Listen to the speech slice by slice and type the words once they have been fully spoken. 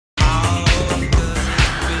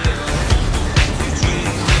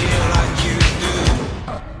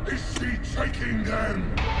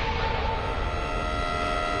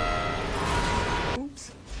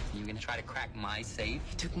I safe?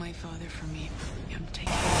 He took my father from me. I'm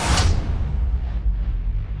taking it.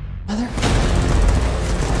 Mother?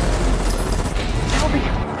 Help me.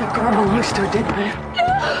 That girl belongs to a dead man.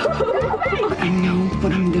 No! I know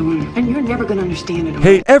what I'm doing, and you're never gonna understand it.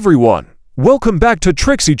 Hey everyone! Welcome back to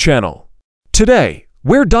Trixie Channel. Today,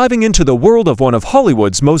 we're diving into the world of one of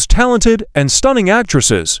Hollywood's most talented and stunning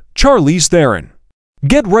actresses, Charlize Theron.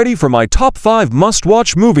 Get ready for my top 5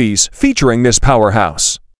 must-watch movies featuring this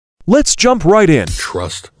powerhouse. Let's jump right in.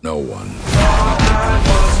 Trust no one.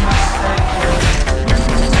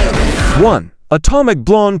 1. Atomic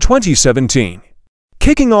Blonde 2017.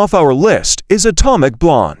 Kicking off our list is Atomic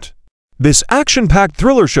Blonde. This action-packed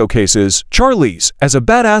thriller showcases Charlize as a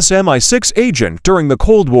badass MI6 agent during the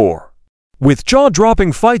Cold War. With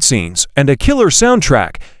jaw-dropping fight scenes and a killer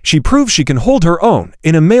soundtrack, she proves she can hold her own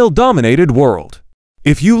in a male-dominated world.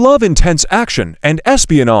 If you love intense action and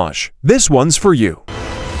espionage, this one's for you.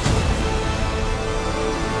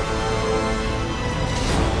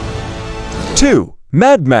 2.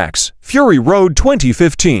 Mad Max: Fury Road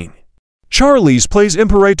 2015. Charlize plays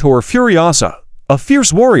Imperator Furiosa, a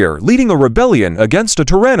fierce warrior leading a rebellion against a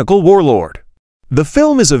tyrannical warlord. The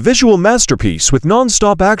film is a visual masterpiece with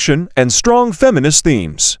non-stop action and strong feminist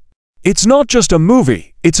themes. It's not just a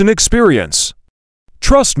movie, it's an experience.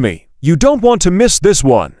 Trust me, you don't want to miss this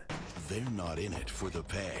one. They're not in it for the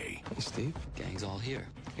pay. Hey, Steve. Gang's all here.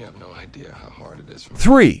 You have no idea how hard it is for me.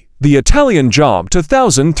 3. The Italian Job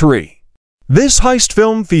 2003. This heist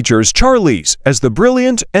film features Charlize as the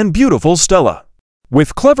brilliant and beautiful Stella.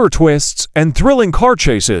 With clever twists and thrilling car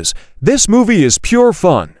chases, this movie is pure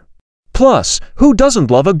fun. Plus, who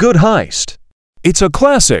doesn't love a good heist? It's a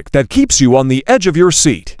classic that keeps you on the edge of your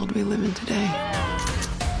seat. What do we live in today?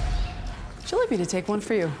 Would you like me to take one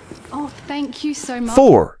for you? Oh, thank you so much.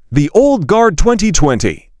 4. The Old Guard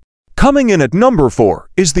 2020. Coming in at number 4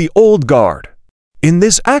 is The Old Guard. In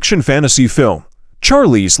this action fantasy film,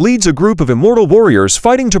 Charlize leads a group of immortal warriors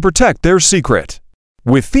fighting to protect their secret.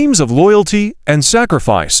 With themes of loyalty and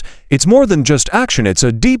sacrifice, it's more than just action, it's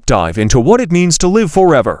a deep dive into what it means to live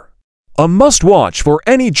forever. A must-watch for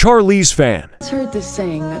any Charlize fan. I heard this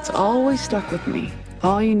saying that's always stuck with me.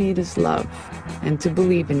 All you need is love, and to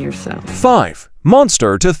believe in yourself. 5.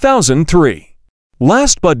 Monster 2003.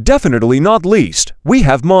 Last but definitely not least, we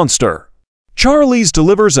have Monster. Charlize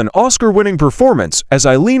delivers an Oscar-winning performance as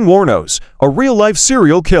Eileen Wuornos, a real-life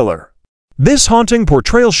serial killer. This haunting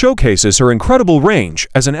portrayal showcases her incredible range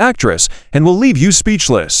as an actress and will leave you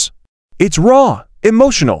speechless. It's raw,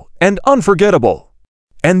 emotional, and unforgettable.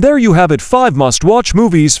 And there you have it, 5 must-watch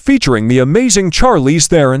movies featuring the amazing Charlize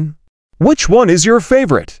Theron. Which one is your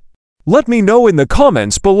favorite? Let me know in the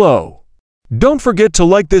comments below. Don't forget to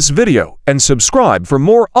like this video and subscribe for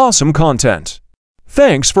more awesome content.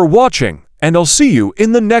 Thanks for watching, and I'll see you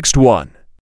in the next one.